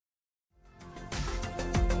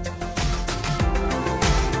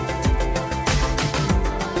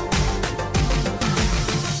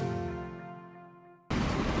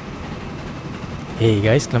Hey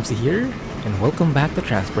guys, Clumsy here, and welcome back to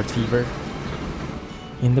Transport Fever.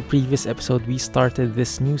 In the previous episode, we started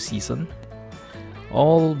this new season,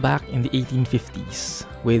 all back in the 1850s,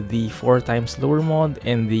 with the 4 times slower mod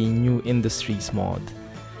and the new industries mod.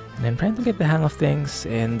 And I'm trying to get the hang of things,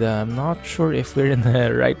 and I'm not sure if we're in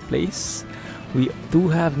the right place. We do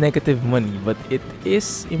have negative money, but it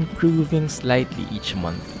is improving slightly each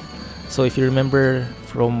month. So if you remember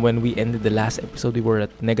from when we ended the last episode, we were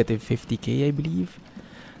at negative 50k, I believe.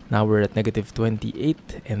 Now we're at negative 28,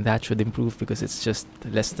 and that should improve because it's just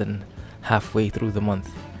less than halfway through the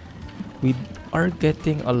month. We are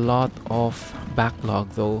getting a lot of backlog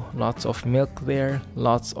though. Lots of milk there,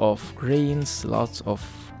 lots of grains, lots of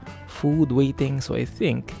food waiting. So I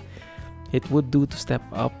think it would do to step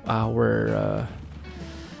up our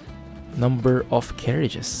number of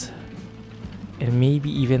carriages. And maybe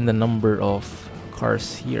even the number of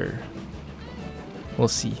cars here. We'll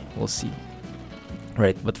see.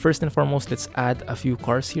 Right, but first and foremost, let's add a few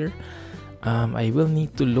cars here. I will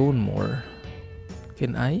need to loan more.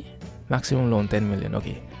 Can I? Maximum loan 10 million.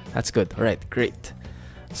 Okay, that's good. Alright, great.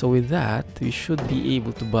 So with that, we should be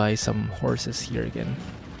able to buy some horses here again.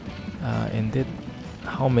 And then,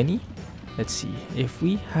 how many? Let's see. If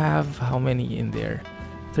we have how many in there?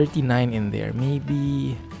 39 in there.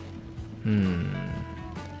 Maybe...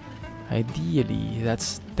 Ideally,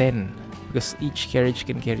 that's 10. Because each carriage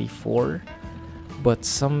can carry 4. But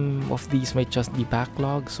some of these might just be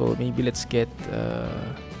backlog, so maybe let's get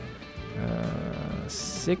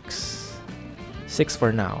 6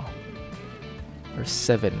 for now, or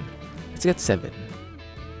 7. Let's get 7.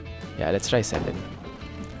 Yeah, let's try 7.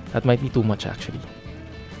 That might be too much actually,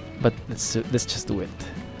 but let's just do it.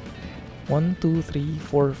 1 2 3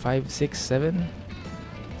 4 5 6 7.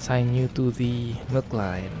 Sign you to the milk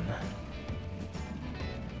line,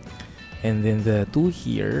 and then the 2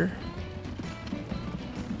 here.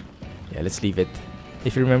 Yeah, let's leave it.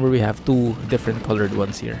 If you remember, we have 2 different colored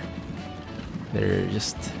ones here. They're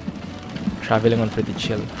just traveling on pretty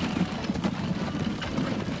chill.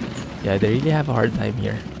 Yeah, they really have a hard time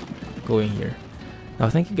here, going here. Now,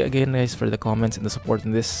 thank you again, guys, for the comments and the support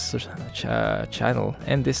in this channel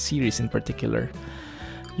and this series in particular.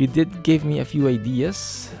 You did give me a few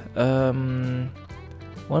ideas. One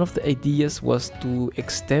of the ideas was to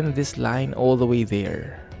extend this line all the way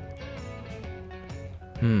there.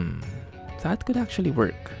 That could actually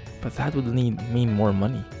work, but that would mean more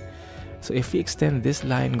money. So if we extend this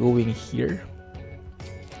line going here,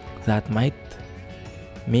 that might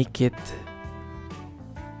make it...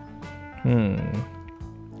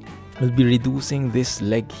 We'll be reducing this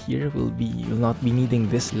leg here. We'll not be needing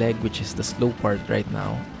this leg, which is the slow part right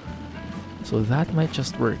now. So that might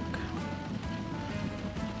just work.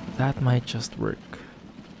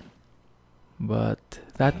 But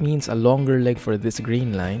that means a longer leg for this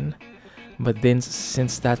grain line. But then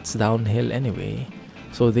since that's downhill anyway,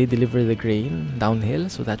 so they deliver the grain downhill,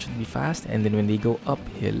 so that should be fast. And then when they go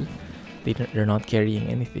uphill, they're not carrying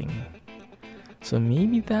anything. So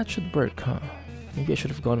maybe that should work, huh? Maybe I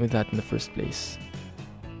should have gone with that in the first place.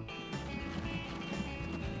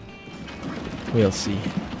 We'll see.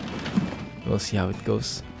 We'll see how it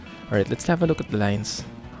goes. Alright, let's have a look at the lines.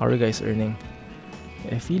 How are you guys earning?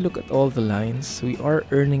 If we look at all the lines, we are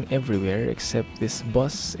earning everywhere except this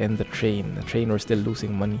bus and the train. The train, we're still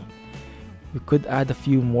losing money. We could add a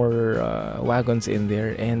few more wagons in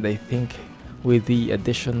there, and I think with the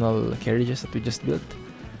additional carriages that we just built,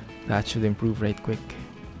 that should improve right quick.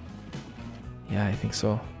 Yeah, I think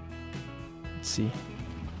so. Let's see.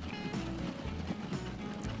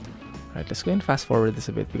 Alright, let's go and fast forward this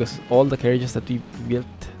a bit, because all the carriages that we built,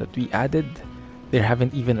 that we added, they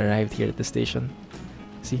haven't even arrived here at the station.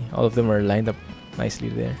 See, all of them are lined up nicely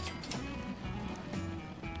there.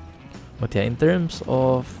 But yeah, in terms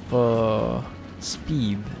of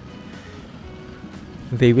speed,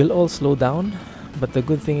 they will all slow down. But the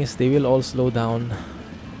good thing is they will all slow down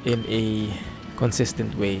in a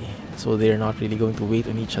consistent way. So they're not really going to wait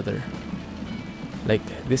on each other. Like,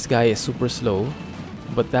 this guy is super slow,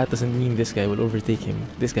 but that doesn't mean this guy will overtake him.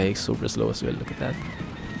 This guy is super slow as well. Look at that.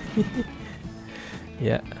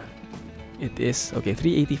 Yeah. It is okay.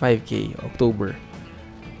 385k October.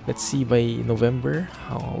 Let's see by November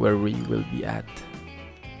where we will be at.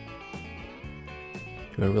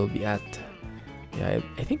 Yeah,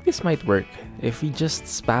 I think this might work if we just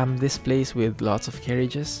spam this place with lots of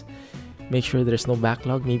carriages. Make sure there's no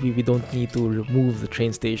backlog. Maybe we don't need to remove the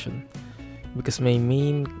train station, because my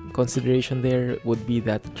main consideration there would be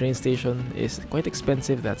that the train station is quite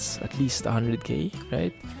expensive. That's at least 100k,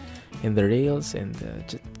 right? In the rails, and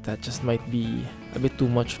that just might be a bit too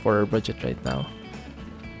much for our budget right now.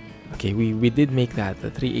 Okay, we did make that, the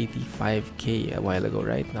 385k a while ago,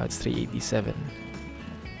 right? Now it's 387.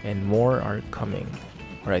 And more are coming.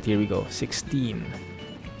 Alright, here we go. 16.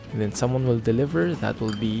 And then someone will deliver. That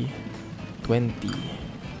will be 20.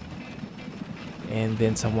 And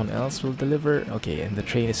then someone else will deliver. Okay, and the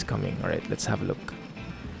train is coming. Alright, let's have a look.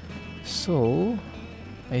 So,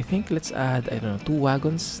 I think let's add, I don't know, 2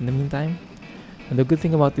 wagons in the meantime. And the good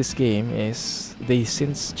thing about this game is they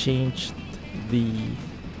since changed the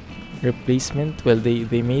replacement. Well,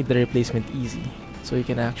 they made the replacement easy. So you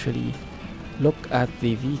can actually look at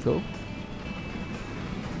the vehicle,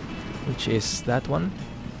 which is that one.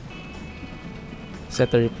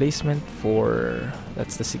 Set a replacement for,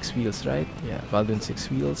 that's the 6 wheels, right? Yeah, Baldwin 6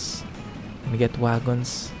 wheels. And get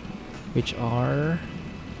wagons, which are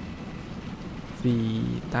the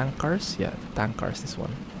tank cars. Yeah, the tank cars, this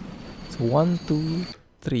one. So 1, 2,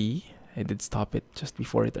 3. I did stop it just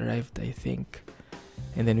before it arrived, I think.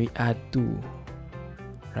 And then we add 2.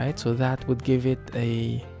 Right? So that would give it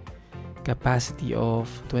a capacity of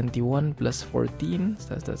 21 plus 14.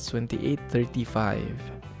 So that's 28, 35.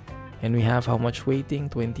 And we have how much weighting?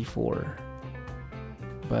 24.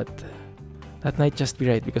 But that might just be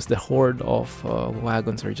right because the horde of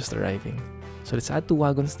wagons are just arriving. So let's add 2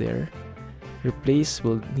 wagons there. Replace,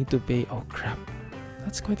 we'll need to pay. Oh crap,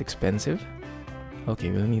 that's quite expensive.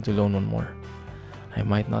 Okay, we'll need to loan 1 more. I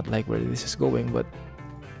might not like where this is going, but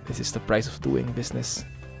this is the price of doing business.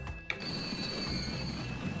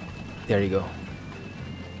 There you go.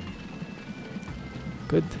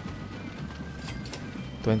 Good.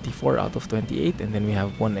 24 out of 28, and then we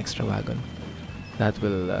have 1 extra wagon. That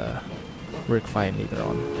will work fine later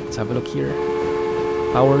on. Let's have a look here.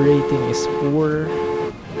 Power rating is poor.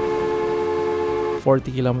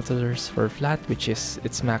 40 kilometers for flat, which is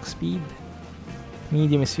its max speed.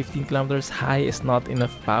 Medium is 15 kilometers. High is not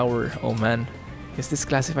enough power. Oh man, is this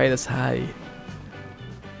classified as high?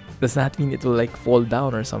 Does that mean it will like fall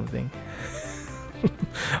down or something?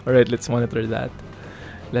 Alright, let's monitor that.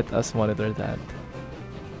 Let us monitor that.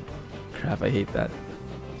 Crap, I hate that.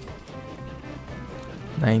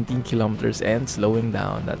 19 kilometers and slowing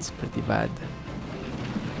down. That's pretty bad.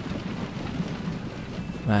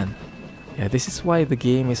 Man. Yeah, this is why the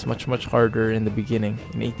game is much harder in the beginning,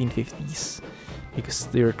 in 1850s. Because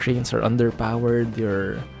your trains are underpowered,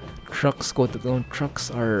 your trucks, quote-unquote trucks,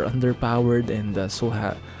 are underpowered and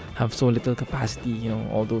have so little capacity, you know,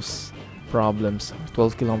 all those problems.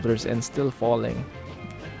 12 kilometers and still falling.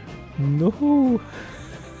 No!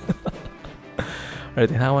 Alright,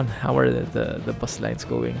 and how are the bus lines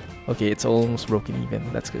going? Okay, it's almost broken even.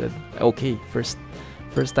 That's good. Okay, first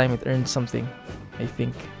time it earned something, I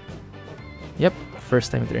think. Yep,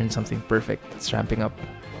 first time it earned something. Perfect. It's ramping up.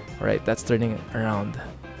 Alright, that's turning around.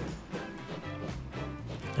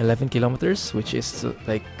 11 kilometers, which is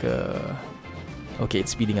like... okay,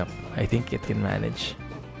 it's speeding up. I think it can manage.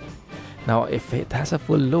 Now, if it has a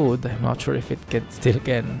full load, I'm not sure if it still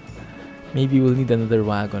can. Maybe we'll need another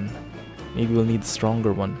wagon. Maybe we'll need a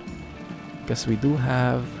stronger one. Because we do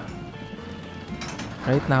have...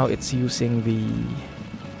 Right now, it's using the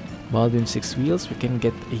Baldwin 6 wheels. We can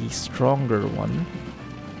get a stronger one.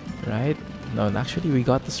 Right? No, actually, we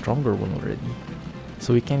got the stronger one already.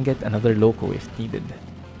 So we can get another Loco if needed.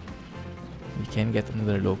 We can get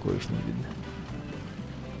another Loco if needed.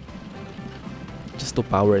 Just to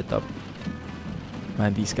power it up.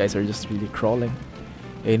 Man, these guys are just really crawling.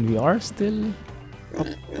 And we are still up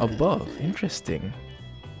above. Interesting.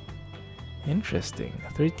 Interesting.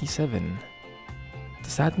 37.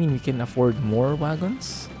 Does that mean we can afford more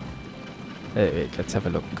wagons? Wait, let's have a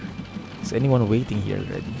look. Is anyone waiting here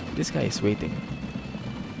already? This guy is waiting.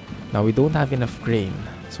 Now we don't have enough grain,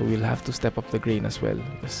 so we'll have to step up the grain as well,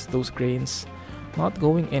 because those grains not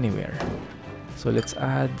going anywhere. So let's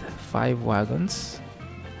add 5 wagons.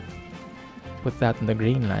 Put that on the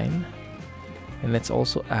grain line. And let's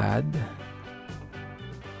also add...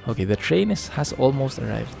 Okay, the train has almost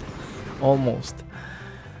arrived. Almost.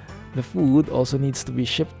 The food also needs to be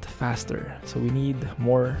shipped faster, so we need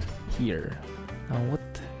more here. Now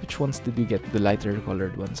which ones did we get? The lighter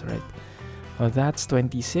colored ones, right? Now that's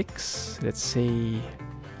 26. Let's say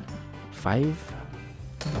 5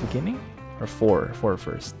 at the beginning? Or 4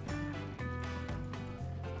 first.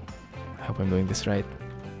 I hope I'm doing this right.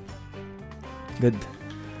 Good.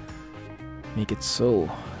 Make it so.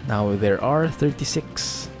 Now there are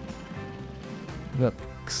 36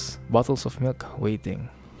 bottles of milk waiting.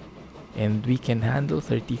 And we can handle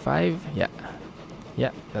 35.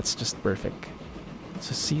 Yeah, that's just perfect.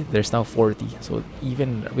 So see, there's now 40. So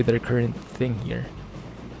even with our current thing here,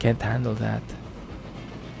 can't handle that.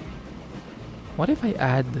 What if I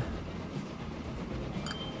add...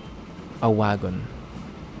 a wagon.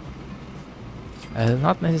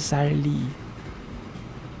 Not necessarily.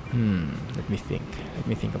 Let me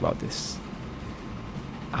think about this.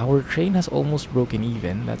 Our train has almost broken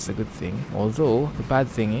even, that's a good thing. Although, the bad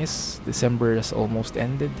thing is, December has almost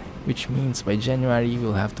ended, which means by January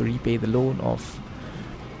we'll have to repay the loan of,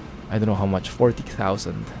 I don't know how much,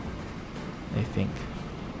 40,000, I think.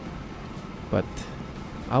 But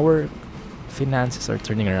our finances are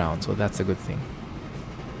turning around, so that's a good thing.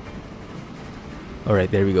 Alright,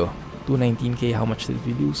 there we go. 219k, how much did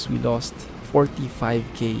we lose? We lost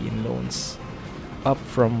 45k in loans, up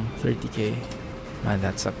from 30k. Man,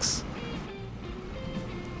 that sucks.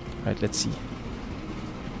 Right, let's see.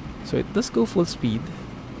 So it does go full speed.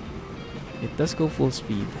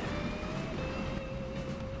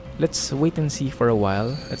 Let's wait and see for a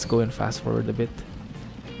while. Let's go and fast forward a bit.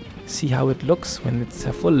 See how it looks when it's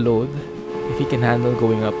a full load. If he can handle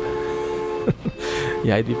going up.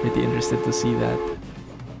 Yeah, I'd be pretty interested to see that.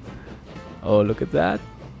 Oh, look at that.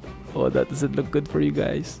 Oh, that doesn't look good for you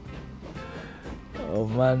guys. Oh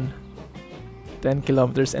man. 10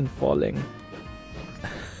 kilometers and falling.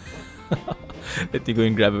 Let me go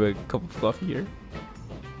and grab a cup of coffee here.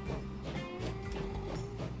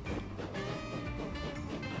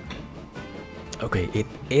 Okay, it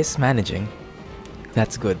is managing.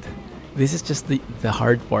 That's good. This is just the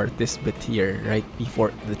hard part, this bit here, right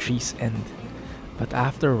before the trees end. But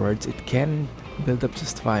afterwards, it can build up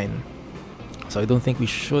just fine. So I don't think we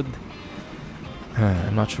should...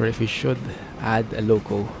 I'm not sure if we should add a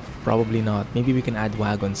loco. Probably not. Maybe we can add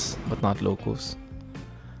wagons, but not locos.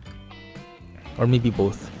 Or maybe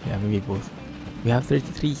both. Yeah, maybe both. We have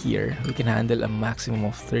 33 here. We can handle a maximum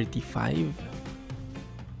of 35.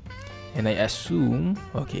 And I assume...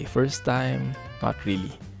 Okay, first time... Not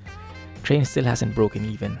really. Train still hasn't broken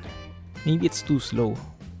even. Maybe it's too slow.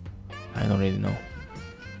 I don't really know.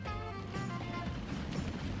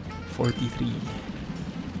 43.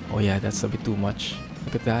 Oh yeah, that's a bit too much.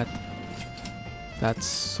 Look at that. That's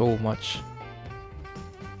so much.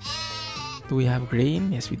 Do we have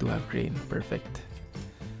grain? Yes, we do have grain. Perfect.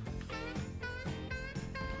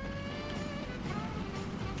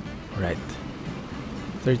 Right.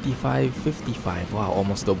 35, 55. Wow,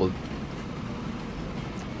 almost doubled.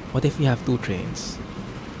 What if we have two trains?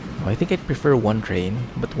 Oh, I think I'd prefer one train,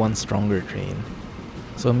 but one stronger train.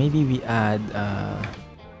 So maybe we add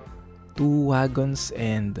 2 wagons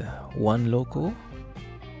and 1 loco.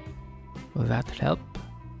 Will that help?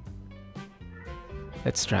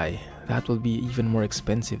 Let's try. That will be even more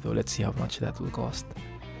expensive though. Let's see how much that will cost.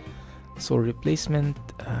 So replacement,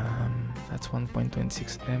 that's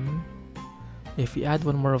 1.26 M. If we add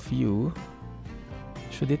one more of you,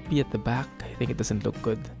 should it be at the back? I think it doesn't look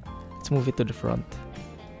good. Let's move it to the front.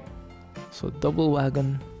 So double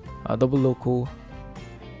wagon, double loco,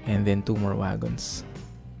 and then 2 more wagons.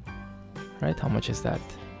 Right, how much is that?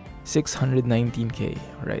 619k.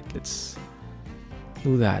 Alright, let's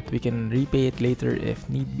do that. We can repay it later if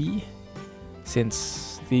need be,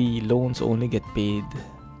 since the loans only get paid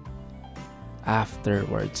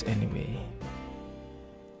afterwards anyway.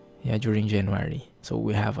 Yeah, during January. So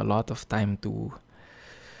we have a lot of time to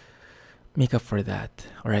make up for that.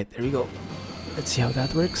 Alright, there we go. Let's see how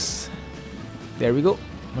that works. There we go.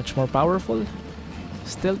 Much more powerful.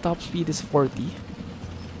 Still top speed is 40.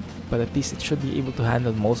 But at least it should be able to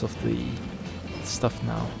handle most of the stuff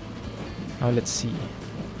now. Now let's see.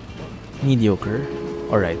 Mediocre.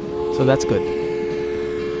 Alright, so that's good.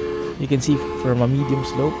 You can see from a medium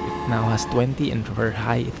slope, it now has 20, and for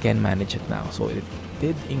high, it can manage it now. So it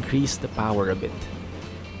did increase the power a bit.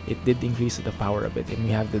 And we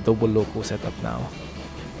have the double loco set up now.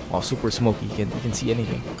 Oh, super smoky. You can see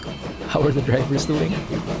anything. How are the drivers doing?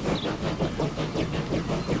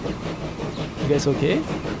 You guys okay?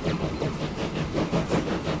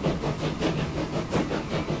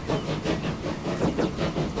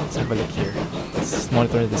 Let's have a look here. Let's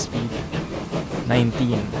monitor the speed.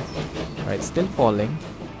 19. Alright, still falling.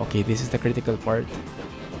 Okay, this is the critical part.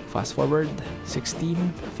 Fast forward. 16,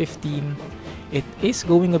 15. It is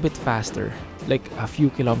going a bit faster. Like a few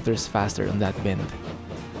kilometers faster on that bend.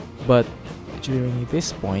 But during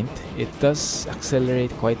this point, it does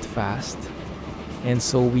accelerate quite fast. And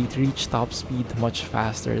so we reach top speed much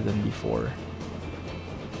faster than before.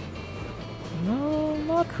 No,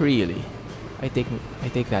 not really. I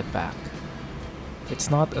take that back.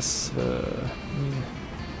 It's not as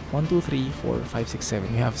 1, 2, 3, 4, 5, 6,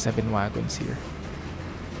 7. We have 7 wagons here.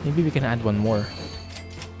 Maybe we can add one more.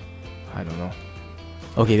 I don't know.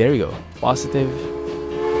 Okay, there we go. Positive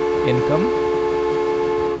income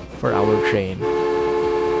for our train.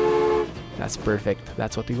 That's perfect.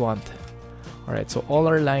 That's what we want. Alright, so all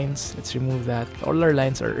our lines, let's remove that. All our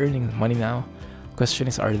lines are earning money now. Question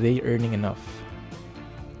is, are they earning enough?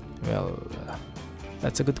 Well,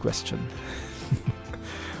 that's a good question.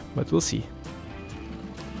 But we'll see.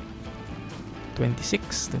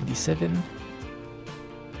 26, 27.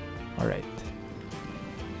 Alright.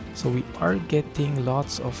 So we are getting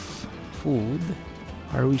lots of food.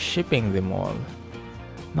 Are we shipping them all?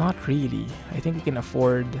 Not really. I think we can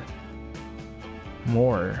afford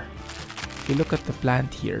more. If you look at the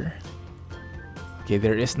plant here, okay,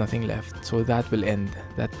 there is nothing left, so that will end.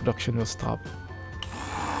 That production will stop.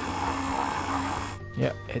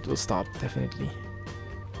 Yeah, it will stop, definitely.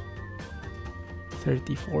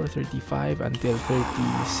 34, 35 until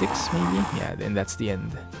 36 maybe? Yeah, then that's the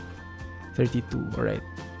end. 32, alright.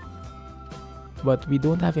 But we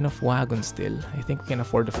don't have enough wagons still. I think we can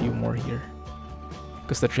afford a few more here.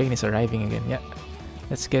 Because the train is arriving again. Yeah,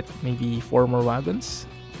 let's get maybe 4 more wagons.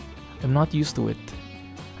 I'm not used to it.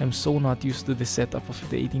 I'm so not used to the setup of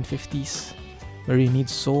the 1850s, where you need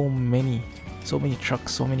so many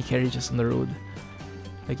trucks, so many carriages on the road.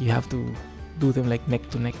 Like you have to do them like neck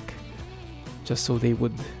to neck, just so they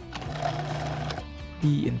would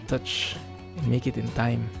be in touch and make it in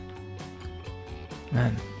time.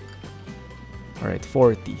 Man. Alright,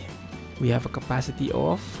 40. We have a capacity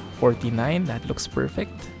of 49. That looks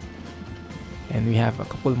perfect. And we have a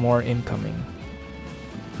couple more incoming.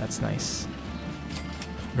 That's nice.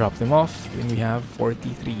 Drop them off. Then we have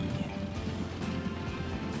 43.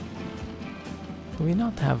 Do we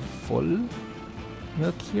not have full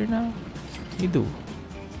milk here now? We do.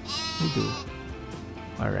 We do.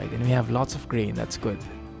 Alright, and we have lots of grain. That's good.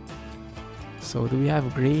 So do we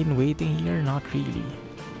have grain waiting here? Not really.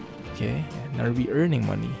 Okay, and are we earning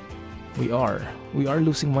money? We are. We are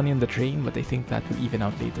losing money on the train, but I think that will even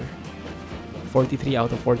out later. 43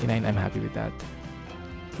 out of 49, I'm happy with that.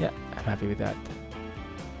 Yeah, I'm happy with that.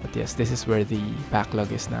 But yes, this is where the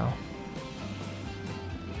backlog is now.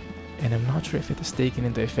 And I'm not sure if it has taken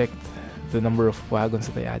into effect the number of wagons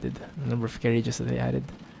that I added, the number of carriages that I added.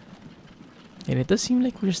 And it does seem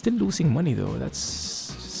like we're still losing money though. That's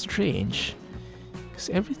strange. Because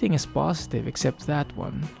everything is positive except that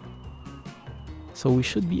one. So we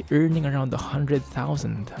should be earning around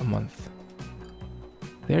 100,000 a month.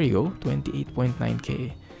 There you go,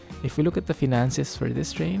 28.9k. If we look at the finances for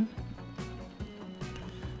this train,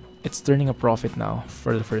 it's turning a profit now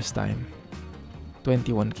for the first time.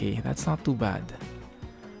 21k. That's not too bad.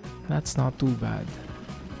 That's not too bad.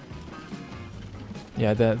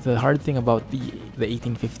 Yeah, the hard thing about the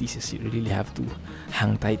 1850s is you really have to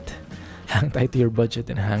hang tight to your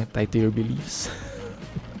budget and hang tight to your beliefs.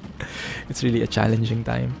 It's really a challenging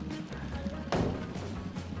time.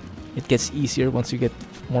 It gets easier once you get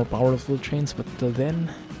more powerful trains, but till then,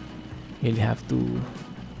 you'll have to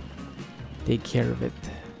take care of it.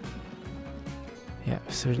 Yeah,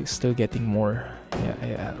 still getting more.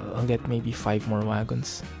 Yeah, I'll get maybe 5 more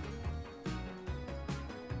wagons.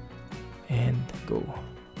 And go.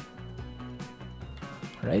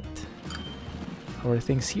 Right? How are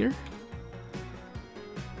things here?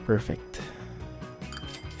 Perfect.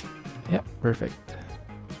 Yeah, perfect.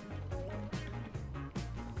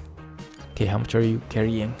 Okay, how much are you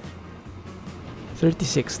carrying?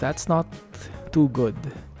 36, that's not too good.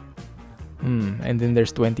 And then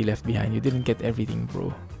there's 20 left behind. You didn't get everything,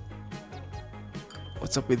 bro.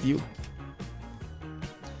 What's up with you?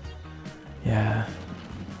 Yeah.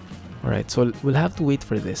 Alright, so we'll have to wait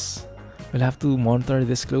for this. We'll have to monitor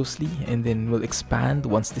this closely and then we'll expand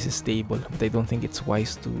once this is stable. But I don't think it's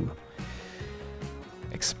wise to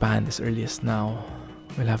expand as early as now.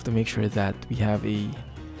 We'll have to make sure that we have a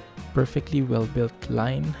perfectly well-built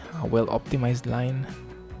line, a well-optimized line,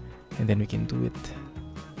 and then we can do it.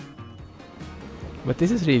 But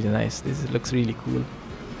this is really nice. This looks really cool.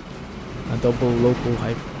 A double Loco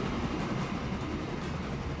hype.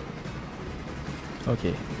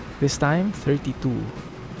 Okay, this time 32.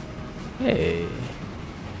 Hey,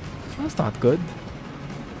 that's not good.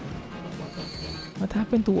 What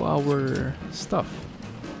happened to our stuff?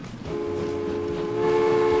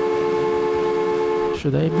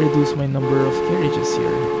 Should I reduce my number of carriages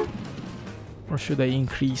here? Or should I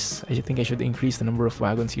increase? I think I should increase the number of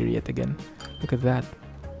wagons here yet again. Look at that.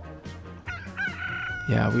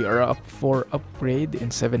 Yeah, we are up for upgrade in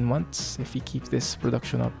 7 months if we keep this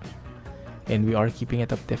production up. And we are keeping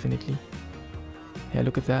it up definitely. Yeah,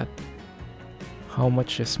 look at that. How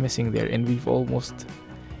much is missing there, and we've almost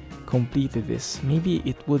completed this. Maybe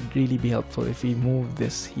it would really be helpful if we move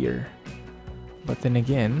this here. But then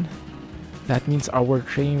again, that means our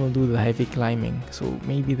train will do the heavy climbing, so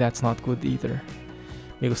maybe that's not good either.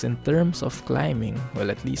 Because in terms of climbing, well,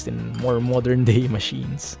 at least in more modern day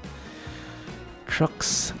machines,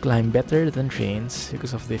 trucks climb better than trains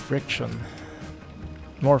because of the friction.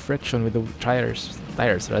 More friction with the tires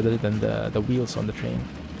rather than the wheels on the train.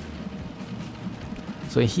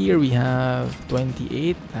 So here we have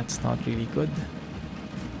 28. That's not really good.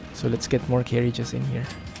 So let's get more carriages in here.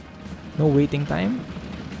 No waiting time.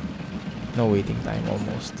 No waiting time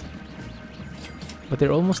almost. But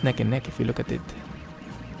they're almost neck and neck if you look at it.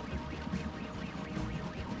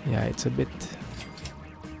 Yeah, it's a bit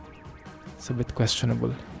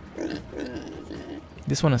questionable.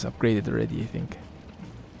 This one is upgraded already, I think.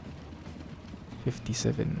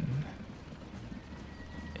 57.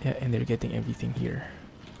 Yeah, and they're getting everything here.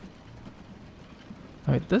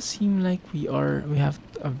 Now it does seem like we have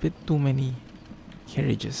a bit too many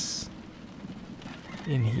carriages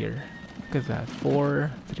in here. Look at that.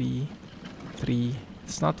 4, 3, 3.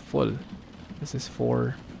 It's not full. This is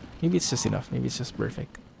 4. Maybe it's just enough. Maybe it's just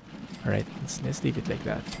perfect. Alright, let's leave it like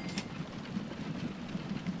that.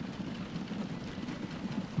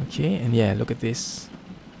 Okay, and yeah, look at this.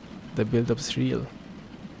 The build-up is real.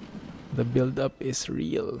 The build-up is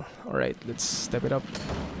real. Alright, let's step it up.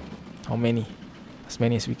 How many? As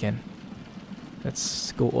many as we can.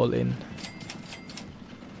 Let's go all in.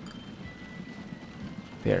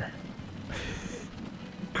 There.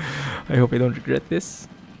 I hope I don't regret this.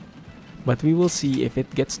 But we will see if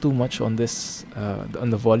it gets too much on this,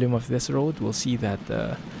 on the volume of this road. We'll see that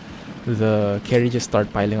the carriages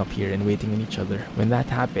start piling up here and waiting on each other. When that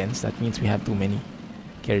happens, that means we have too many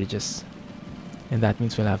carriages. And that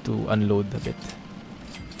means we'll have to unload a bit.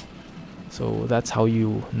 So that's how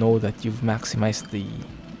you know that you've maximized the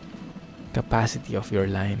capacity of your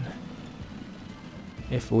line.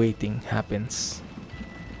 If waiting happens.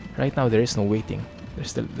 Right now there is no waiting.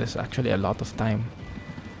 There's actually a lot of time.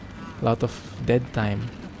 A lot of dead time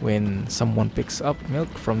when someone picks up milk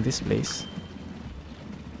from this place.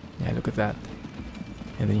 Yeah, look at that.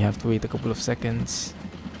 And then you have to wait a couple of seconds.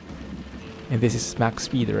 And this is max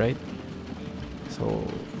speed, right? So,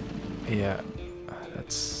 yeah,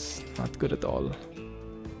 that's not good at all.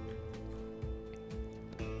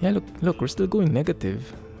 Yeah, look, we're still going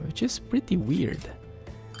negative, which is pretty weird.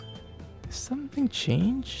 Did something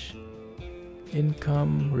change?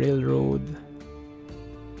 Income, railroad.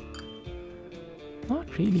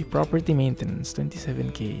 Not really. Property maintenance,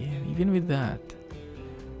 27k. And even with that,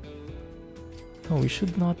 no, we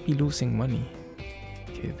should not be losing money.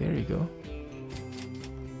 Okay, there you go.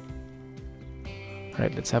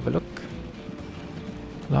 Right, let's have a look.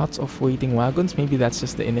 Lots of waiting wagons. Maybe that's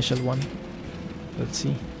just the initial one. Let's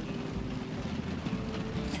see.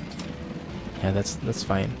 Yeah, that's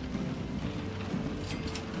fine.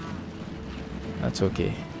 That's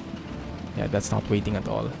okay. Yeah, that's not waiting at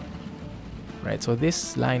all. Right, so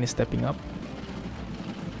this line is stepping up.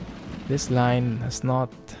 This line has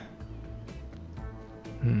not...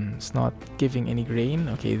 it's not giving any grain.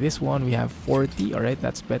 Okay, this one we have 40. Alright,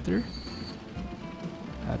 that's better.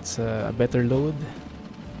 That's a better load.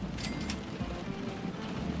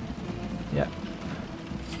 Yeah.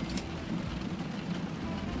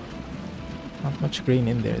 Not much grain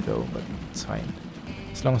in there though, but it's fine.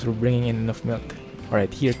 As long as we're bringing in enough milk.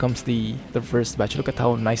 Alright, here comes the first batch. Look at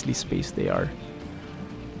how nicely spaced they are.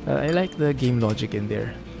 I like the game logic in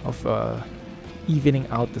there of evening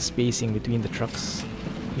out the spacing between the trucks,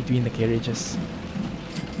 between the carriages.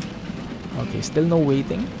 Okay, still no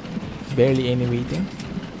waiting. Barely any waiting.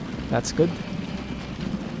 That's good.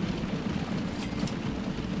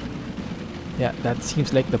 Yeah, that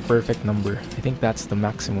seems like the perfect number. I think that's the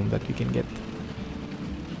maximum that we can get.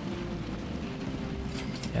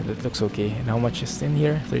 Yeah, that looks okay. And how much is in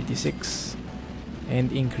here? 36. And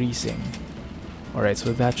increasing. Alright,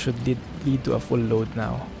 so that should lead to a full load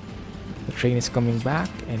now. The train is coming back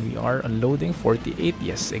and we are unloading 48.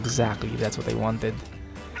 Yes, exactly. That's what I wanted.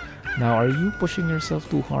 Now, are you pushing yourself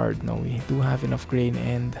too hard? No, we do have enough grain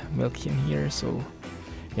and milk in here. So,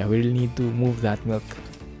 yeah, we really need to move that milk.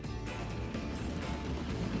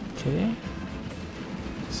 Okay.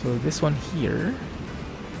 So this one here...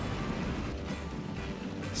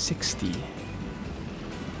 60.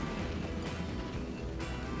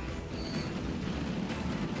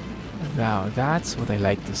 Wow, that's what I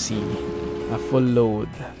like to see. A full load.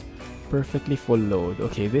 Perfectly full load.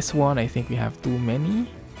 Okay, this one I think we have too many.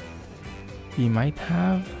 We might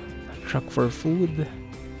have a truck for food.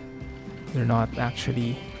 They're not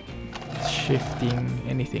actually shifting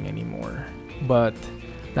anything anymore. But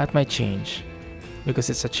that might change. Because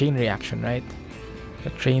it's a chain reaction, right? The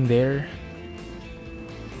train there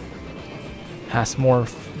has more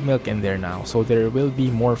milk in there now, so there will be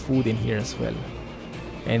more food in here as well.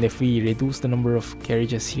 And if we reduce the number of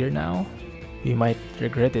carriages here now, we might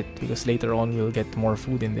regret it because later on we'll get more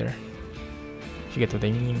food in there. If you get what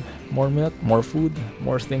I mean. More milk, more food,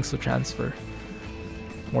 more things to transfer,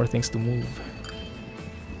 more things to move.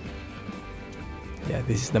 Yeah,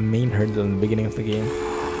 this is the main hurdle in the beginning of the game.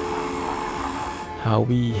 How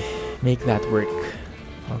we make that work.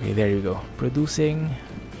 Okay, there you go. Producing.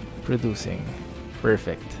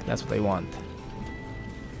 Perfect. That's what I want.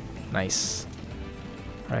 Nice.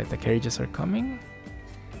 Alright, the carriages are coming.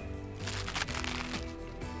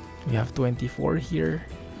 We have 24 here.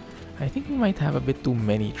 I think we might have a bit too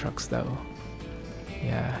many trucks though.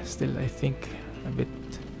 Yeah, still I think a bit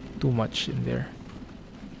too much in there.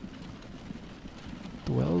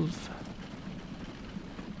 12.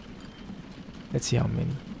 Let's see how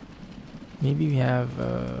many. Maybe we have,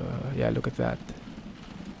 yeah, look at that.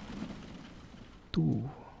 2.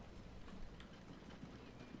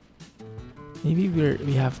 Maybe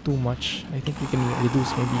we have too much. I think we can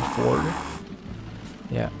reduce maybe 4.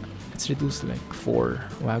 Yeah, let's reduce like 4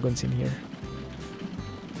 wagons in here.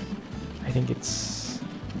 I think it's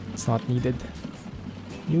not needed.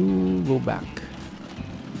 You go back.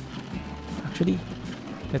 Actually,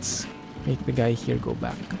 let's make the guy here go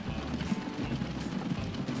back.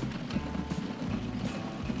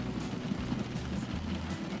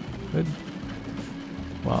 Good.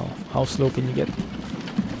 Wow, how slow can you get?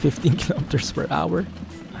 15 kilometers per hour.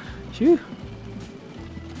 Phew.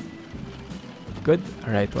 Good.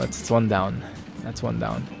 Alright, well, it's one down. That's one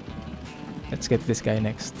down. Let's get this guy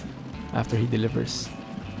next after he delivers.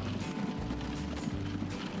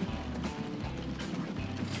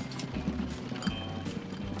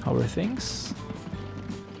 How are things?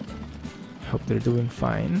 I hope they're doing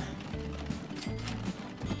fine.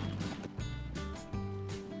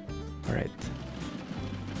 Alright.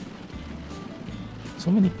 So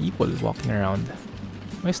many people walking around.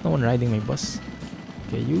 Why is no one riding my bus?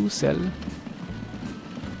 Okay, you sell.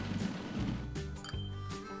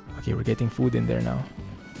 Okay, we're getting food in there now.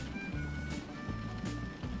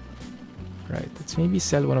 Right, let's maybe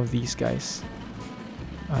sell one of these guys.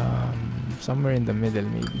 Somewhere in the middle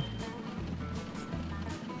maybe.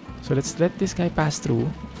 So let's let this guy pass through.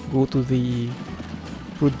 Go to the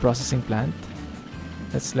food processing plant.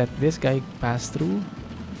 Let's let this guy pass through.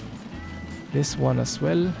 This one as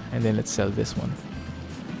well. And then let's sell this one.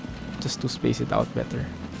 Just to space it out better.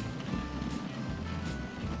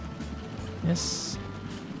 Yes.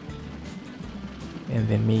 And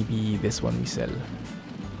then maybe this one we sell.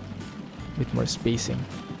 With more spacing.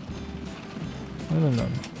 No.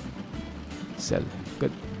 Sell.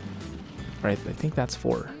 Good. Right, I think that's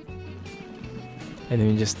 4. And then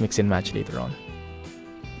we just mix and match later on.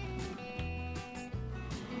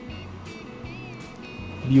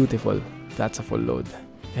 Beautiful. That's a full load.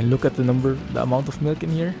 And look at the amount of milk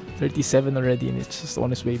in here. 37 already, and it's just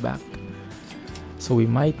on its way back. So we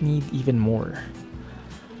might need even more.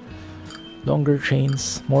 Longer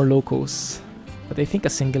trains, more locos. But I think a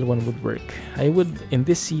single one would work. I would, in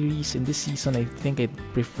this series, in this season, I think I'd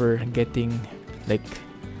prefer getting like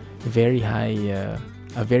very high,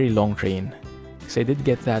 a very long train. Because I did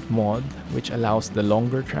get that mod, which allows the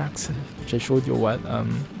longer tracks, which I showed you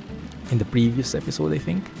in the previous episode, I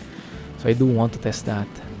think. So I do want to test that.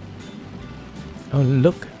 Oh,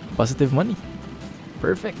 look, positive money.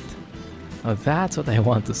 Perfect. Now that's what I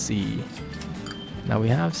want to see. Now we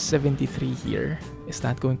have 73 here. Is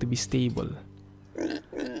that going to be stable?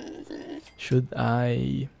 Should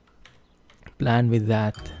I plan with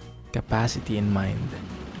that capacity in mind?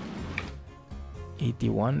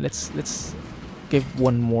 81. Let's give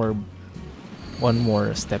one more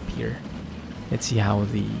step here. Let's see how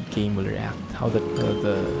the game will react. How the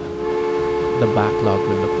backlog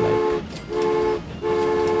will look like.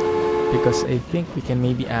 Because I think we can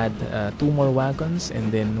maybe add 2 more wagons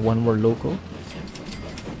and then 1 more loco.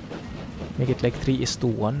 Make it like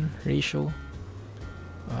 3:1 ratio.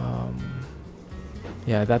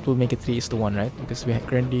 Yeah, that will make it 3:1, right? Because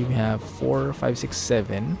currently we have 4, 5, 6,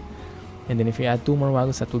 7. And then if we add 2 more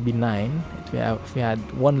wagons, that will be 9. If we add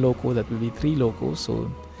 1 loco, that will be 3 locos. So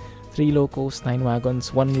 3 locos, 9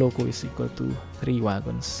 wagons. 1 loco is equal to 3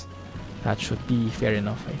 wagons. That should be fair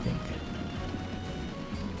enough, I think.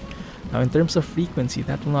 Now in terms of frequency,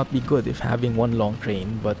 that will not be good if having 1 long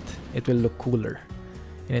train, but it will look cooler.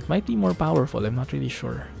 And it might be more powerful. I'm not really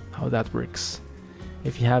sure how that works.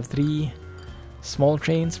 If you have 3 small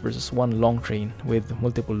trains versus 1 long train with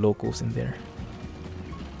multiple locos in there.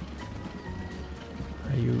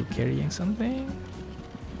 Are you carrying something?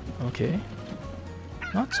 Okay.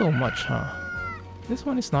 Not so much, huh? This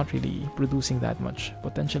one is not really producing that much.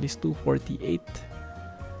 Potential is 248.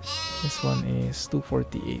 This one is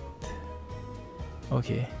 248.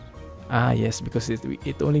 Okay. Ah, yes, because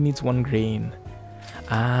it only needs 1 grain.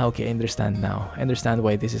 Ah, okay, I understand now. I understand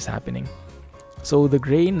why this is happening. So the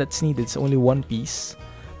grain that's needed is only 1 piece,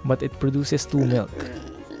 but it produces 2 milk.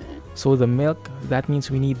 So the milk, that means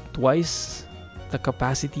we need twice the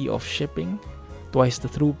capacity of shipping, twice the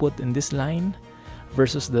throughput in this line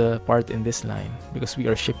versus the part in this line, because we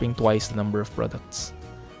are shipping twice the number of products.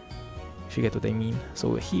 If you get what I mean.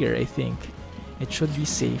 So here, I think it should be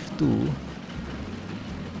safe to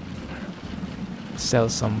sell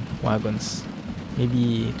some wagons.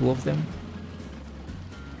 Maybe 2 of them.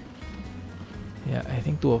 Yeah, I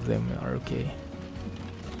think 2 of them are okay.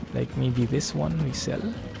 Like maybe this one we sell.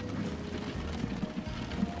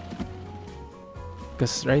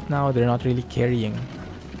 Because right now they're not really carrying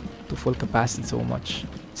to full capacity so much.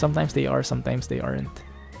 Sometimes they are, sometimes they aren't.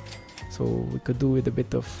 So we could do with a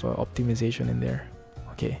bit of optimization in there.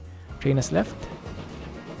 Okay, train has left.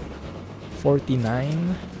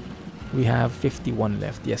 49. We have 51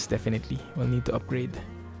 left. Yes, definitely. We'll need to upgrade.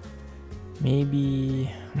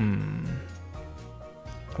 Maybe...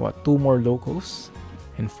 what, 2 more locos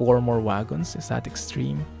and 4 more wagons? Is that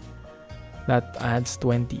extreme? That adds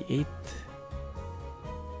 28.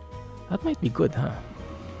 That might be good, huh?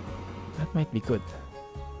 That might be good.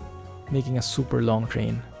 Making a super long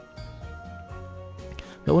train.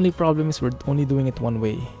 The only problem is we're only doing it one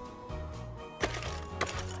way.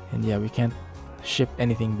 And yeah, we can't ship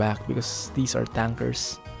anything back because these are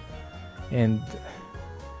tankers. And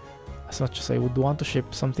as much as I would want to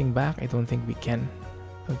ship something back, I don't think we can.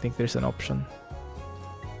 I don't think there's an option.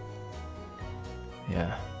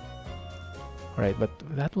 Yeah. Alright, but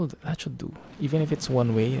that should do. Even if it's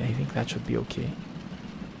one way, I think that should be okay.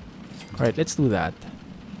 Alright, let's do that.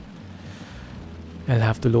 I'll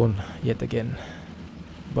have to loan yet again.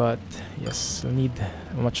 But yes, we'll need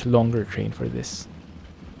a much longer train for this.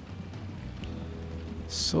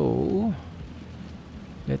 So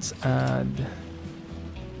let's add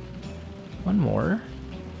 1 more.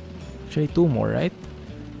 Actually 2 more, right?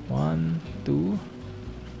 1, 2.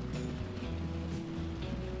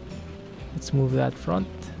 Let's move that front.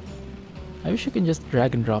 I wish you can just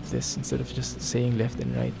drag and drop this instead of just saying left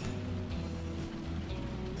and right.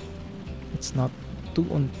 It's not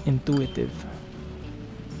too intuitive.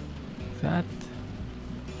 That.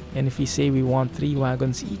 And if we say we want 3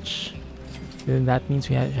 wagons each, then that means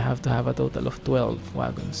we have to have a total of 12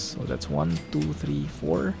 wagons. So that's 1, 2, 3,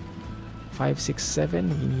 4, 5, 6,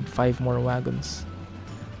 7. We need 5 more wagons.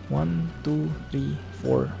 1, 2, 3,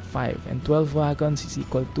 4, 5. And 12 wagons is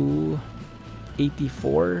equal to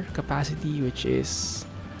 84 capacity, which is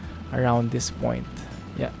around this point.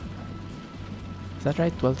 Yeah. Is that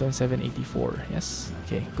right? 12 times 7, 84. Yes?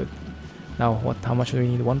 Okay, good. Now, how much do we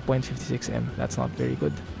need? 1.56 M. That's not very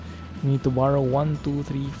good. We need to borrow 1, 2,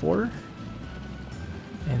 3, 4.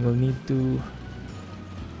 And we'll need to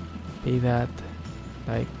pay that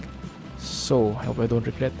like so. I hope I don't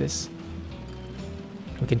regret this.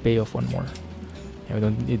 We can pay off 1 more. Yeah,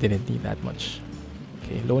 we didn't need that much.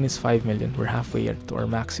 Okay, loan is 5 million. We're halfway to our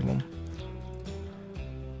maximum.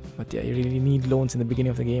 But yeah, you really need loans in the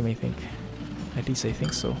beginning of the game, I think. At least I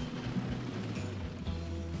think so.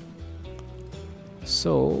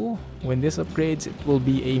 So, when this upgrades, it will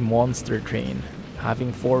be a monster train,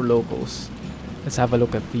 having 4 locos. Let's have a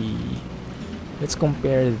look at the... Let's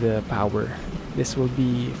compare the power. This will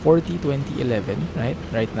be 40, 20, 11, right?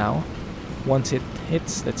 Right now. Once it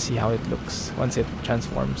hits, let's see how it looks. Once it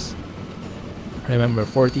transforms. Remember,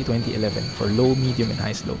 40, 20, 11 for low, medium, and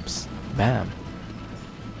high slopes. Bam!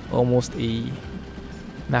 Almost a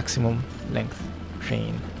maximum length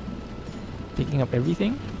train. Picking up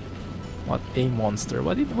everything? What a monster.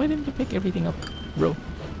 Why didn't you pick everything up, bro?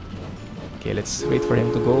 Okay, let's wait for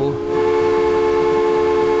him to go.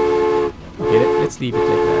 Okay, let's leave it like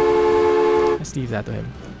that. Let's leave that to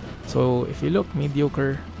him. So, if you look,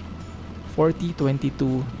 mediocre, 40,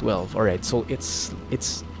 22, 12. Alright, so it's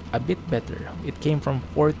a bit better. It came from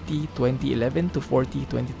 40, 20, 11 to 40,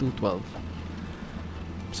 22, 12.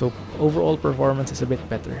 So, overall performance is a bit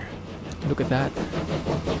better. Look at that.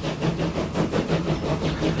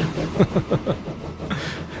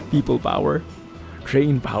 People power,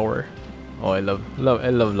 train power. Oh, I love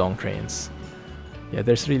long trains. Yeah,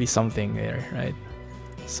 there's really something there, right?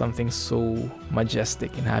 Something so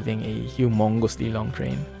majestic in having a humongously long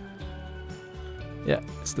train. Yeah,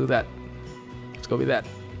 let's do that. Let's go with that.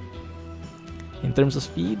 In terms of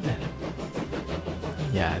speed,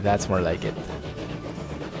 yeah, that's more like it.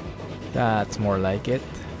 That's more like it.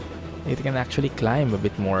 It can actually climb a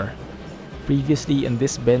bit more. Previously in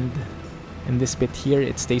this bend, in this bit here,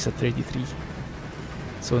 it stays at 33.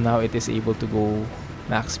 So now it is able to go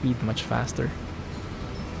max speed much faster.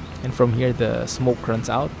 And from here the smoke runs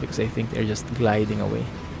out because I think they're just gliding away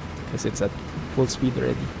because it's at full speed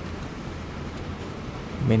already.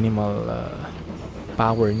 Minimal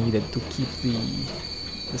power needed to keep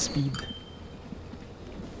the speed.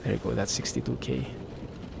 There you go, that's 62k.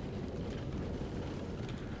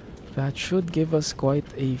 That should give us quite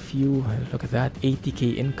a few. Look at that,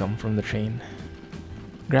 80k income from the train.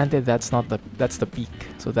 Granted, that's the peak,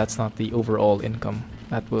 so that's not the overall income.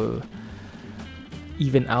 That will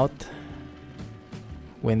even out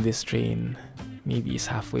when this train maybe is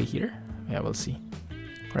halfway here. Yeah, we'll see.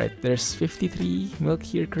 Right, there's 53 milk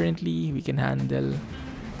here currently. We can handle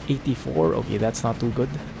 84. Okay, that's not too good.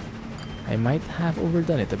 I might have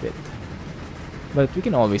overdone it a bit, but we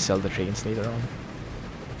can always sell the trains later on.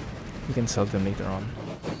 We can sell them later on.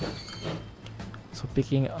 So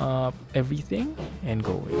picking up everything and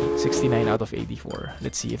go 69 out of 84.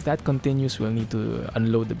 Let's see if that continues. We'll need to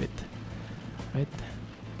unload a bit, right?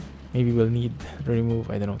 Maybe we'll need to remove,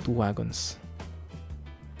 I don't know, 2 wagons.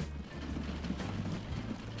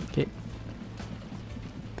 Okay,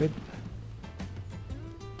 good.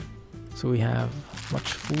 So we have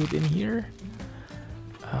much food in here.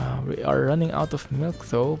 We are running out of milk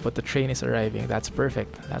though, but the train is arriving. That's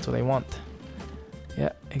perfect. That's what I want.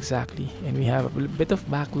 Yeah, exactly. And we have a bit of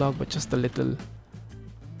backlog, but just a little.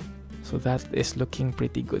 So that is looking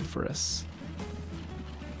pretty good for us.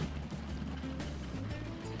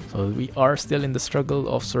 So we are still in the struggle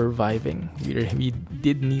of surviving. We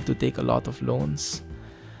did need to take a lot of loans,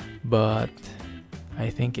 but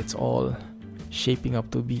I think it's all shaping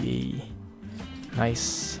up to be a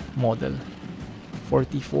nice model.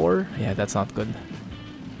 44, yeah, that's not good.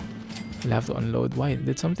 We'll have to unload. Why?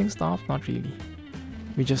 Did something stop? Not really.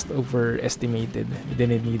 We just overestimated. We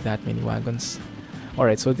didn't need that many wagons.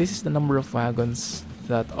 Alright, so this is the number of wagons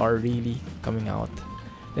that are really coming out.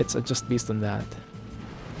 Let's adjust based on that.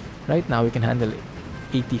 Right now we can handle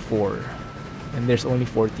 84 and there's only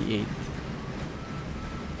 48.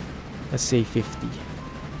 Let's say 50.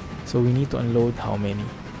 So we need to unload how many?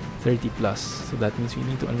 30 plus. So that means we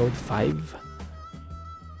need to unload 5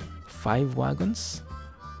 wagons.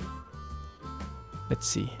 Let's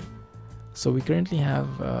see. So we currently have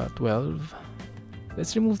 12.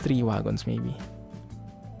 Let's remove 3 wagons maybe.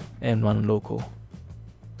 And 1 loco.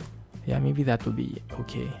 Yeah, maybe that will be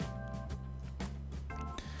okay.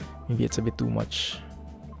 Maybe it's a bit too much.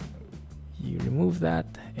 You remove that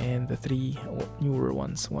and the 3 newer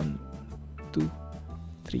ones. 1, 2,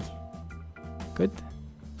 3. Good.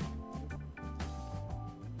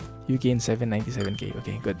 You gain 797k.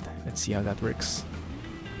 Okay, good. Let's see how that works.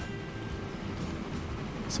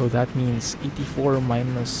 So that means 84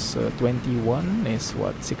 minus 21 is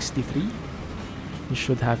what? 63? You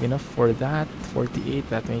should have enough for that. 48,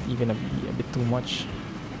 that might even be a bit too much.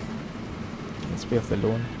 Let's pay off the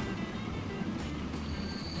loan.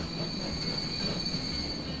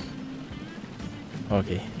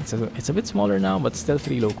 Okay, it's a bit smaller now, but still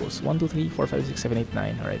 3 locos. 1, 2, 3, 4, 5, 6, 7, 8,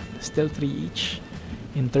 9. Alright, still 3 each.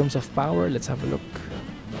 In terms of power, let's have a look.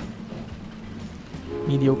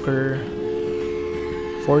 Mediocre.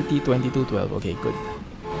 40, 22, 12. Okay, good.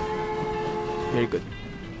 Very good.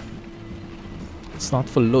 It's not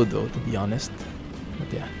full load though, to be honest.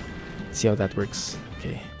 But yeah, let's see how that works.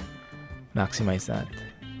 Okay, maximize that.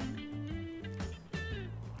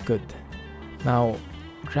 Good. Now,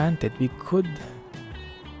 granted, we could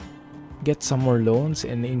get some more loans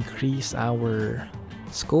and increase our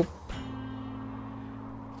scope.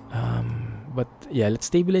 But yeah, let's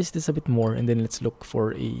stabilize this a bit more and then let's look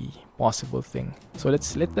for a possible thing. So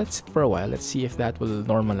let's let that sit for a while. Let's see if that will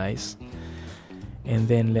normalize. And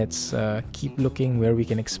then let's keep looking where we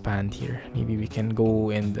can expand here. Maybe we can go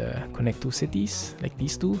and connect 2 cities like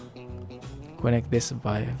these 2. Connect this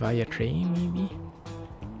via train maybe.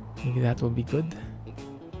 Maybe that will be good.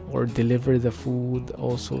 Or deliver the food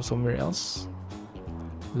also somewhere else.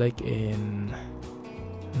 Like in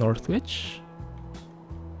Northwich.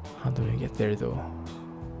 How do we get there though?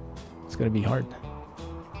 It's gonna be hard.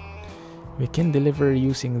 We can deliver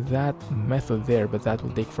using that method there, but that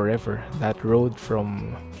will take forever. That road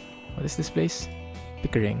from, what is this place?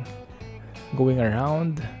 Pickering. Going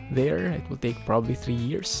around there, it will take probably 3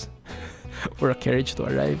 years for a carriage to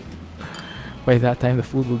arrive. By that time, the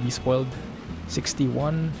food will be spoiled.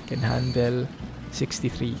 61 can handle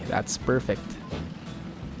 63. That's perfect.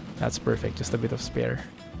 That's perfect. Just a bit of spare.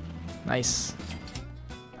 Nice.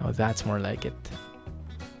 Oh, that's more like it.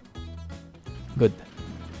 Good.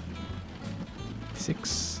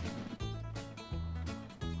 6.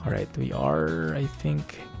 Alright, we are, I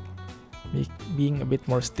think, being a bit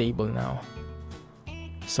more stable now.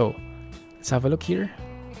 So let's have a look here.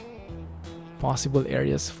 Possible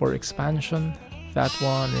areas for expansion. That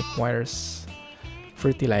one requires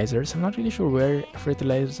fertilizers. I'm not really sure where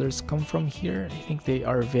fertilizers come from here. I think they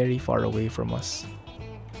are very far away from us.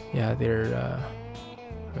 Yeah, they're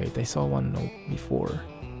wait, I saw one before.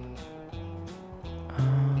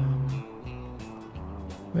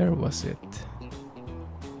 Where was it?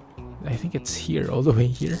 I think it's here, all the way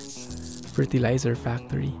here. Fertilizer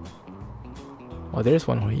factory. Oh, there's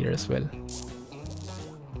one here as well.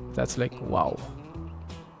 That's like, wow.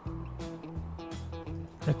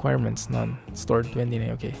 Requirements, none. Stored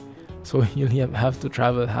 29, okay. So you'll have to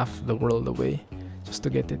travel half the world away just to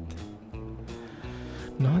get it.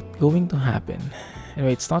 Not going to happen.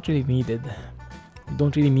 Anyway, it's not really needed. We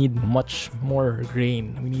don't really need much more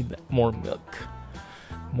grain. We need more milk.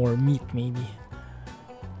 More meat, maybe.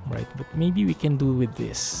 Right, but maybe we can do with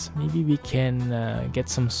this. Maybe we can get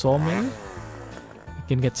some sawmill.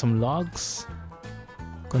 We can get some logs.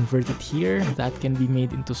 Convert it here. That can be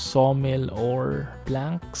made into sawmill or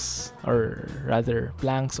planks. Or rather,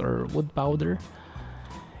 planks or wood powder.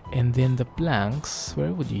 And then the planks,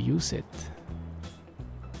 where would you use it?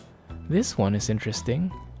 This one is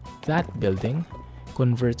interesting. That building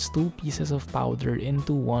converts 2 pieces of powder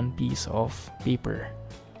into 1 piece of paper.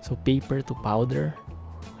 So paper to powder.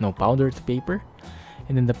 No, powder to paper.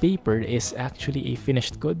 And then the paper is actually a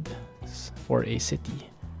finished good for a city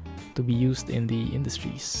to be used in the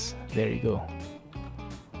industries. There you go.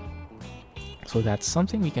 So that's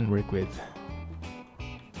something we can work with.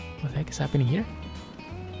 What the heck is happening here?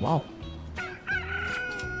 Wow.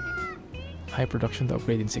 High production to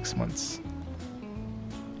upgrade in 6 months.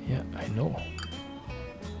 Yeah, I know.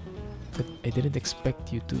 But I didn't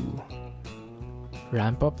expect you to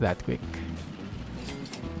ramp up that quick.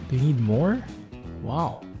 Do you need more?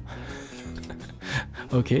 Wow.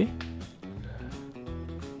 Okay.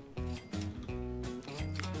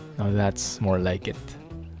 Now that's more like it.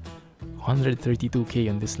 132k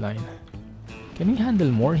on this line. Can we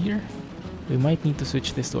handle more here? We might need to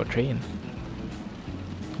switch this to a train.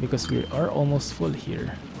 Because we are almost full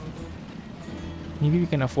here. Maybe we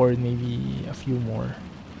can afford maybe a few more.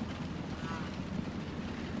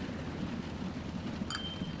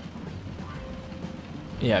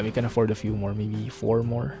 Yeah, we can afford a few more, maybe 4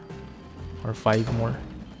 more or 5 more.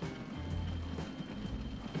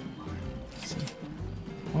 Let's see.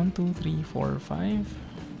 1, 2, 3, 4, 5.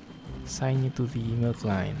 Assign you to the milk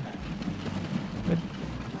line. Good.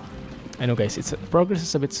 I know, guys, progress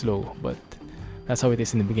is a bit slow, but that's how it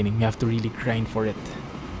is in the beginning. You have to really grind for it.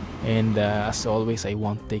 And as always, I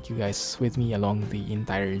want to take you guys with me along the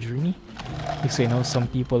entire journey, because I know some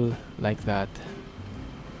people like that.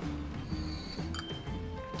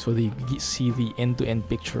 So they see the end-to-end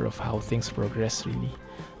picture of how things progress, really.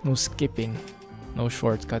 No skipping, no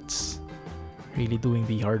shortcuts. Really doing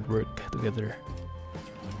the hard work together.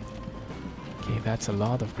 Okay, that's a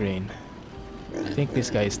lot of grain. I think this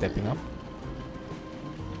guy is stepping up.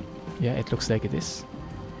 Yeah, it looks like it is.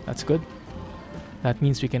 That's good. That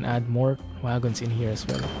means we can add more wagons in here as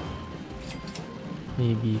well.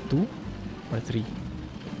 Maybe 2 or 3.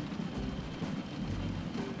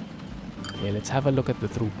 Okay, let's have a look at the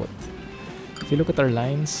throughput. If you look at our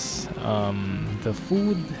lines, the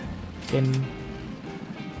food can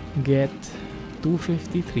get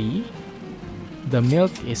 253. The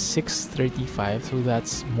milk is 635, so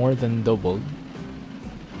that's more than doubled.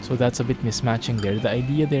 So that's a bit mismatching there. The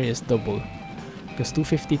idea there is double, because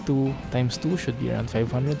 252 times 2 should be around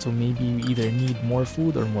 500, so maybe we either need more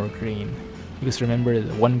food or more grain. Because remember,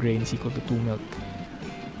 1 grain is equal to 2 milk.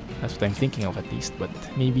 That's what I'm thinking of, at least, but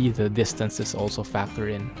maybe the distances also factor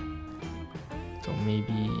in. So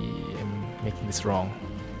maybe I'm making this wrong.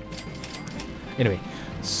 Anyway,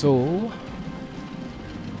 so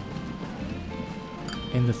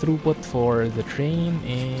and the throughput for the train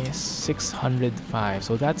is 605,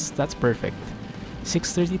 so that's perfect.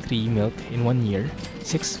 633 milk in 1 year,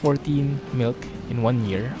 614 milk in 1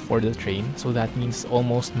 year for the train, so that means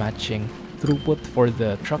almost matching throughput for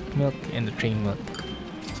the truck milk and the train milk.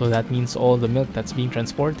 So that means all the milk that's being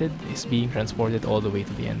transported is being transported all the way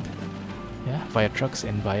to the end. Yeah, via trucks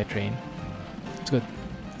and via train. It's good.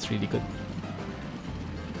 It's really good.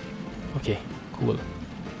 Okay, cool.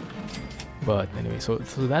 But anyway, so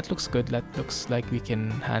that looks good. That looks like we can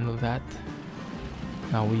handle that.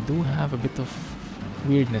 Now we do have a bit of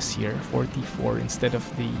weirdness here. 44 instead of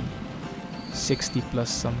the 60 plus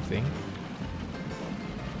something.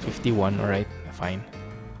 51, alright, fine.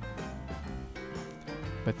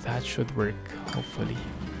 But that should work, hopefully,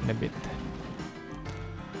 in a bit.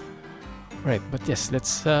 Right, but yes,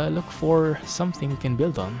 let's look for something we can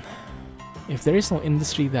build on. If there is no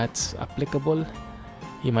industry that's applicable,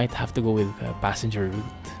 you might have to go with a passenger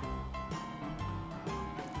route.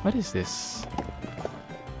 What is this?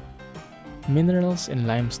 Minerals and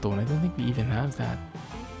limestone. I don't think we even have that.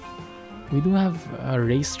 We do have a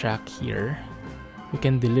racetrack here. We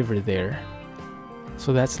can deliver there.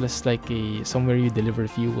 So that's less like somewhere you deliver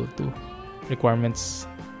fuel to. Requirements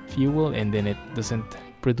fuel, and then it doesn't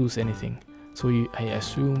produce anything. So I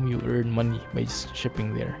assume you earn money by just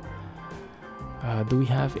shipping there. Do we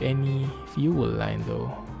have any fuel line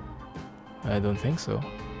though? I don't think so.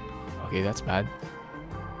 Okay, that's bad.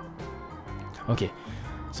 Okay,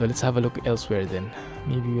 so let's have a look elsewhere then.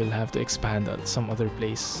 Maybe we'll have to expand at some other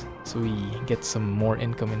place so we get some more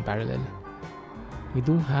income in parallel. We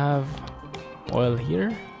do have oil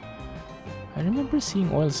here. I remember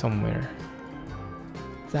seeing oil somewhere.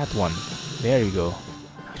 That one. There you go.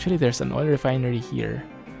 Actually, there's an oil refinery here.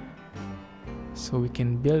 So we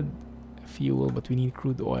can build fuel, but we need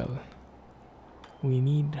crude oil. We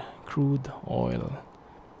need crude oil.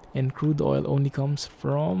 And crude oil only comes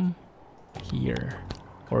from here.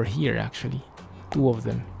 Or here, actually. Two of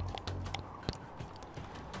them.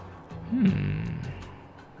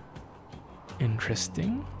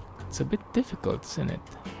 Interesting. It's a bit difficult, isn't it?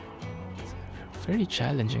 It's very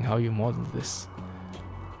challenging how you model this.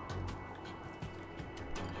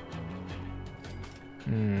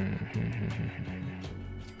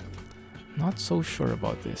 Not so sure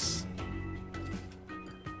about this.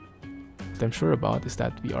 What I'm sure about is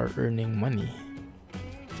that we are earning money.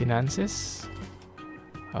 Finances?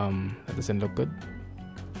 That doesn't look good.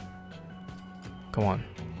 Come on.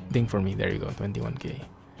 Ding for me. There you go. 21k.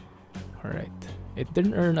 Alright. It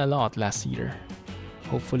didn't earn a lot last year.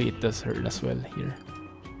 Hopefully it does earn as well here.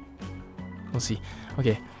 We'll see.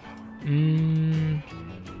 Okay.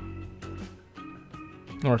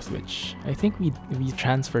 Northwich. I think we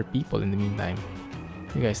transfer people in the meantime.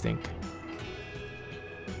 What do you guys think?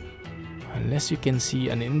 Unless you can see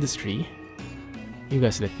an industry, you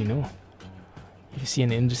guys let me know. If you see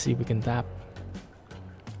an industry we can tap.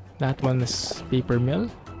 That one is paper mill.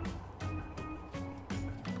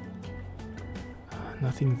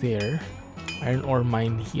 Nothing there. Iron ore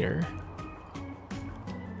mine here.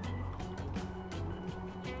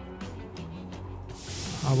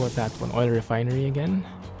 How about that one? Oil refinery again?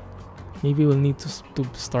 Maybe we'll need to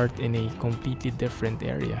start in a completely different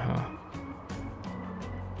area, huh?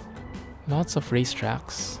 Lots of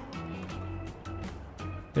racetracks.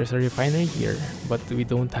 There's a refinery here, but we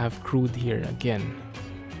don't have crude here again.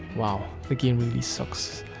 Wow, the game really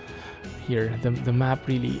sucks here. The map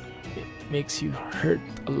really makes you hurt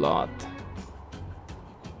a lot.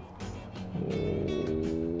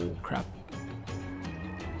 Oh, crap.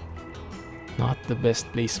 Not the best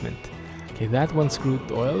placement. Okay, that one's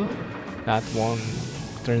crude oil. That one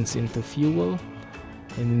turns into fuel.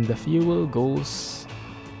 And then the fuel goes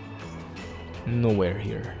nowhere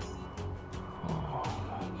here. Oh.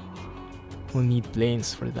 We'll need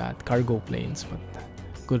planes for that. Cargo planes, but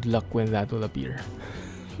good luck when that will appear.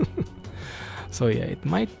 So yeah, it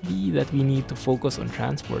might be that we need to focus on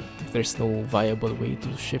transport if there's no viable way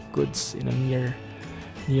to ship goods in a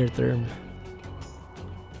near term.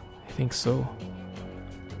 I think so.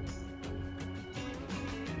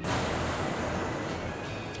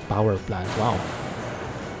 Power plant, wow.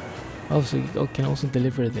 Also, you can also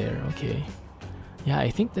deliver there, okay. Yeah, I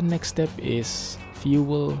think the next step is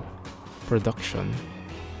fuel production.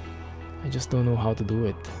 I just don't know how to do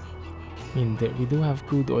it. I mean, we do have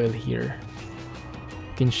crude oil here.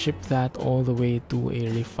 We can ship that all the way to a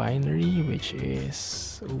refinery, which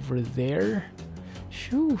is over there.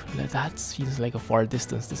 Phew, that feels like a far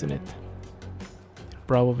distance, doesn't it?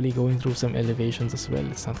 Probably going through some elevations as well.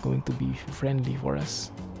 It's not going to be friendly for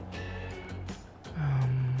us.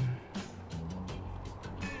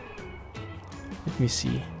 Let me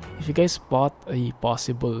see. If you guys spot a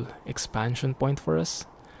possible expansion point for us,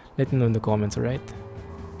 let me know in the comments, alright?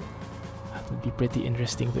 That would be pretty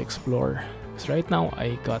interesting to explore. Because right now,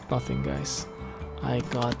 I got nothing, guys. I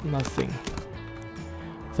got nothing.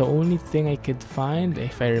 The only thing I could find,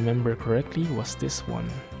 if I remember correctly, was this one.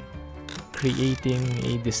 Creating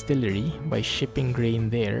a distillery by shipping grain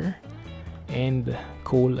there. And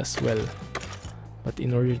coal as well. But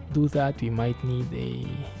in order to do that, we might need a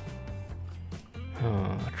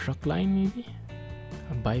truck line, maybe?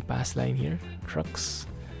 A bypass line here. Trucks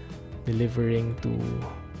delivering to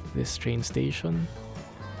this train station.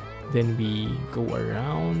 Then we go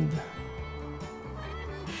around.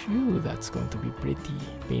 Phew, that's going to be pretty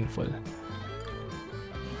painful.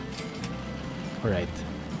 Alright.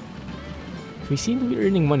 We seem to be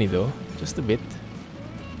earning money though, just a bit.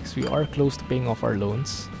 Because we are close to paying off our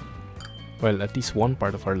loans. Well, at least one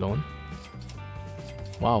part of our loan.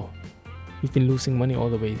 Wow, we've been losing money all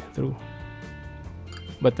the way through.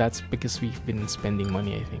 But that's because we've been spending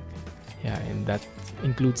money, I think. Yeah, and that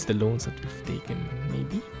includes the loans that we've taken,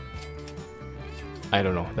 maybe? I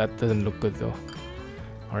don't know. That doesn't look good though.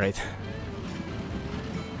 Alright.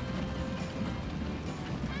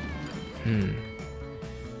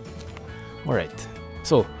 Alright.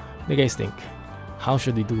 So, what do you guys think? How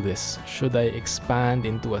should we do this? Should I expand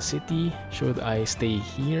into a city? Should I stay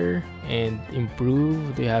here and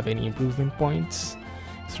improve? Do you have any improvement points?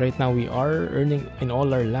 So right now we are earning in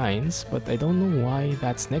all our lines, but I don't know why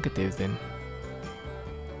that's negative then.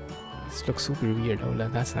 This looks super weird. Oh,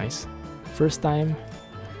 that's nice. First time,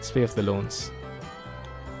 let's pay off the loans.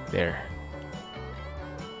 There.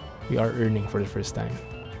 We are earning for the first time.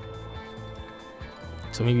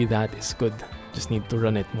 So maybe that is good. Just need to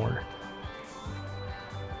run it more.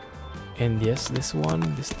 And yes, this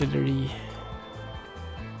one, distillery,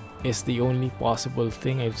 is the only possible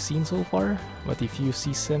thing I've seen so far. But if you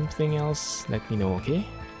see something else, let me know, okay?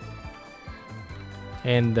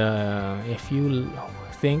 And if you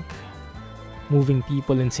think moving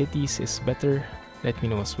people in cities is better, let me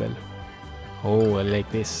know as well. Oh, I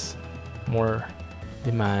like this. More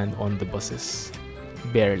demand on the buses.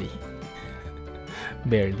 Barely.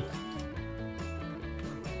 Barely.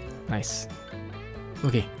 Nice.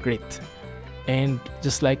 Okay, great. And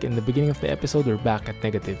just like in the beginning of the episode, we're back at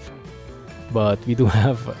negative. But we do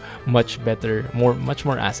have much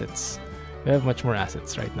more assets. We have much more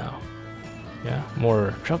assets right now. Yeah,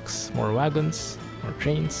 more trucks, more wagons, more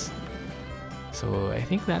trains. So I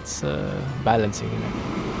think that's balancing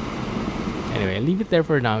enough. Anyway, I'll leave it there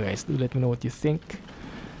for now, guys. Do let me know what you think.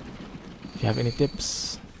 If you have any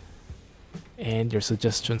tips and your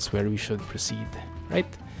suggestions where we should proceed, right?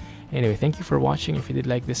 Anyway, thank you for watching. If you did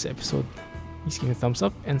like this episode, please give me a thumbs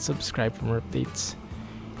up and subscribe for more updates.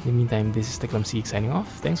 In the meantime, this is the Clumsy signing off.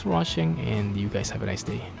 Thanks for watching, and you guys have a nice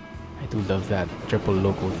day. I do love that triple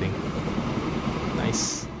Loco thing.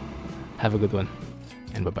 Nice. Have a good one,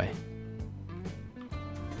 and bye-bye.